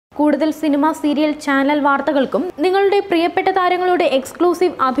കൂടുതൽ cinema, serial, channel വാർത്തകൾക്കും നിങ്ങളുടെ പ്രിയപ്പെട്ട താരങ്ങളുടെ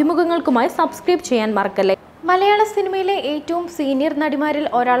എക്സ്ക്ലൂസീവ് അഭിമുഖങ്ങൾക്കുമായി സബ്സ്ക്രൈബ് ചെയ്യാൻ മറക്കല്ലേ. മലയാള സിനിമയിലെ ഏറ്റവും സീനിയർ നടിമാരിൽ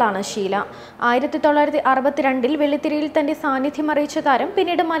ഒരാളാണ് ഷീല. 1962 വെള്ളിത്തിരയിൽ തന്റെ സാന്നിധ്യം അറിയിച്ച താരം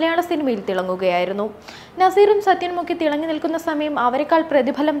പിന്നീട് മലയാള സിനിമയിൽ തിളങ്ങുകയായിരുന്നു. നസീറും സത്യനുമൊക്കെ തിളങ്ങി നിൽക്കുന്ന സമയം അവരെക്കാൾ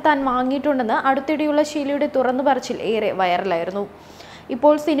പ്രതിഫലം താൻ വാങ്ങിയിട്ടുണ്ടെന്ന് അടുത്തിടെയുള്ള ഷീലയുടെ തുറന്നു പറച്ചിൽ ഏറെ വൈറലായിരുന്നു.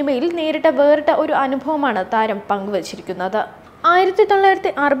 ഇപ്പോൾ സിനിമയിൽ നേരിട്ട വേറിട്ട ഒരു അനുഭവമാണ് താരം പങ്കുവച്ചിരിക്കുന്നത്.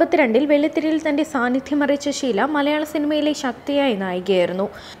 1962 വെള്ളിത്തിരയിൽ തന്റെ സാന്നിധ്യം അറിയിച്ച ഷീല മലയാള സിനിമയിലെ ശക്തിയായ നായികയായിരുന്നു.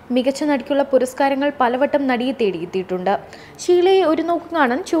 മികച്ച നടിക്കുള്ള പുരസ്കാരങ്ങൾ പലവട്ടം നടിയെ തേടിയെത്തിയിട്ടുണ്ട്. ഷീലയെ ഒരു നോക്ക്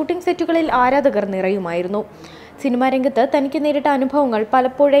കാണാൻ ഷൂട്ടിംഗ് സെറ്റുകളിൽ ആരാധകർ നിറയുമായിരുന്നു. സിനിമാ രംഗത്ത് തനിക്ക് നേരിട്ട അനുഭവങ്ങൾ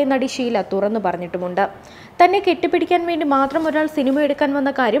പലപ്പോഴായി നടി ഷീല തുറന്നു പറഞ്ഞിട്ടുമുണ്ട്. തന്നെ കെട്ടിപ്പിടിക്കാൻ വേണ്ടി മാത്രം ഒരാൾ സിനിമ എടുക്കാൻ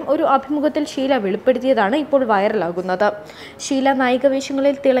വന്ന കാര്യം ഒരു അഭിമുഖത്തിൽ ഷീല വെളിപ്പെടുത്തിയതാണ് ഇപ്പോൾ വൈറലാകുന്നത്. ഷീല നായിക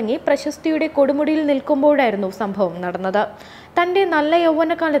വേഷങ്ങളിൽ തിളങ്ങി പ്രശസ്തിയുടെ കൊടുമുടിയിൽ നിൽക്കുമ്പോഴായിരുന്നു സംഭവം നടന്നത്. തന്റെ നല്ല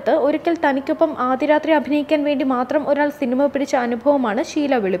യൗവനകാലത്ത് ഒരിക്കൽ തനിക്കൊപ്പം ആദ്യരാത്രി അഭിനയിക്കാൻ വേണ്ടി മാത്രം ഒരാൾ സിനിമ പിടിച്ച അനുഭവമാണ്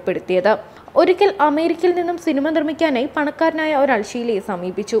ഷീല വെളിപ്പെടുത്തിയത്. ഒരിക്കൽ അമേരിക്കയിൽ നിന്നും സിനിമ നിർമ്മിക്കാനായി പണക്കാരനായ ഒരാൾ ഷീലയെ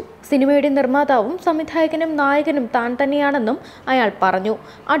സമീപിച്ചു. സിനിമയുടെ നിർമ്മാതാവും സംവിധായകനും നായകനും താൻ തന്നെയാണെന്നും അയാൾ പറഞ്ഞു.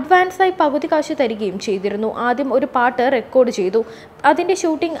 അഡ്വാൻസായി പകുതി കാശ് തരികയും ചെയ്തിരുന്നു. ആദ്യം ഒരു പാട്ട് റെക്കോർഡ് ചെയ്തു. അതിന്റെ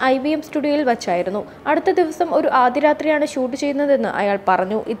ഷൂട്ടിംഗ് IVM സ്റ്റുഡിയോയിൽ വച്ചായിരുന്നു. അടുത്ത ദിവസം ഒരു ആദ്യരാത്രിയാണ് ഷൂട്ട് ചെയ്യുന്നതെന്ന് അയാൾ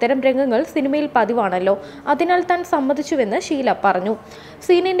പറഞ്ഞു. ഇത്തരം രംഗങ്ങൾ സിനിമയിൽ പതിവാണല്ലോ, അതിനാൽ താൻ സമ്മതിച്ചുവെന്ന് ഷീല പറഞ്ഞു.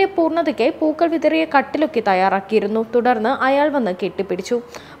 സീനിന്റെ പൂർണ്ണതയ്ക്കായി പൂക്കൾ വിതറിയ കട്ടിലൊക്കെ തയ്യാറാക്കിയിരുന്നു. തുടർന്ന് അയാൾ വന്ന് കെട്ടിപ്പിടിച്ചു.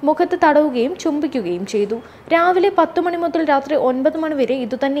 മുഖത്ത് തടവുകയും ചുംബിക്കുകയും ചെയ്തു. രാവിലെ 10 മണി മുതൽ രാത്രി 9 മണി വരെ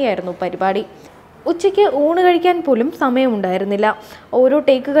ഇതുതന്നെയായിരുന്നു പരിപാടി. ഉച്ചയ്ക്ക് ഊണ് കഴിക്കാൻ പോലും സമയമുണ്ടായിരുന്നില്ല. ഓരോ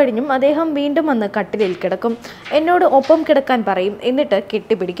ടേക്ക് കഴിഞ്ഞും അദ്ദേഹം വീണ്ടും വന്ന് കട്ടിലിൽ കിടക്കും. എന്നോട് ഒപ്പം കിടക്കാൻ പറയും, എന്നിട്ട്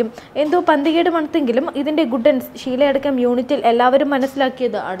കെട്ടിപ്പിടിക്കും. എന്തോ പന്തികേട് മണത്തെങ്കിലും ഇതിന്റെ ഗുഡൻസ് ഷീലയടക്കം യൂണിറ്റിൽ എല്ലാവരും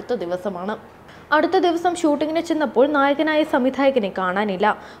മനസ്സിലാക്കിയത് അടുത്ത ദിവസമാണ്. അടുത്ത ദിവസം ഷൂട്ടിങ്ങിന് ചെന്നപ്പോൾ നായകനായ സംവിധായകനെ കാണാനില്ല.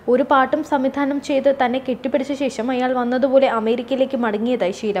 ഒരു പാട്ടും സംവിധാനം ചെയ്ത് തന്നെ കെട്ടിപ്പിടിച്ച ശേഷം അയാൾ വന്നതുപോലെ അമേരിക്കയിലേക്ക്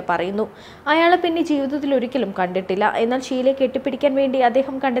മടങ്ങിയതായി ഷീല പറയുന്നു. അയാളെ പിന്നെ ജീവിതത്തിൽ ഒരിക്കലും കണ്ടിട്ടില്ല. എന്നാൽ ഷീലയെ കെട്ടിപ്പിടിക്കാൻ വേണ്ടി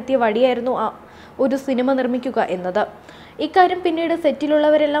അദ്ദേഹം കണ്ടെത്തിയ വഴിയായിരുന്നു ഒരു സിനിമ നിർമ്മിക്കുക എന്നത്. ഇക്കാര്യം പിന്നീട്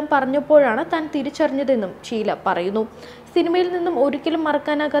സെറ്റിലുള്ളവരെല്ലാം പറഞ്ഞപ്പോഴാണ് താൻ തിരിച്ചറിഞ്ഞതെന്നും ഷീല പറയുന്നു. സിനിമയിൽ നിന്നും ഒരിക്കലും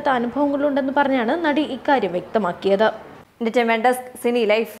മറക്കാനാകാത്ത അനുഭവങ്ങളുണ്ടെന്ന് പറഞ്ഞാണ് നടി ഇക്കാര്യം വ്യക്തമാക്കിയത്. സിനി ലൈഫ്.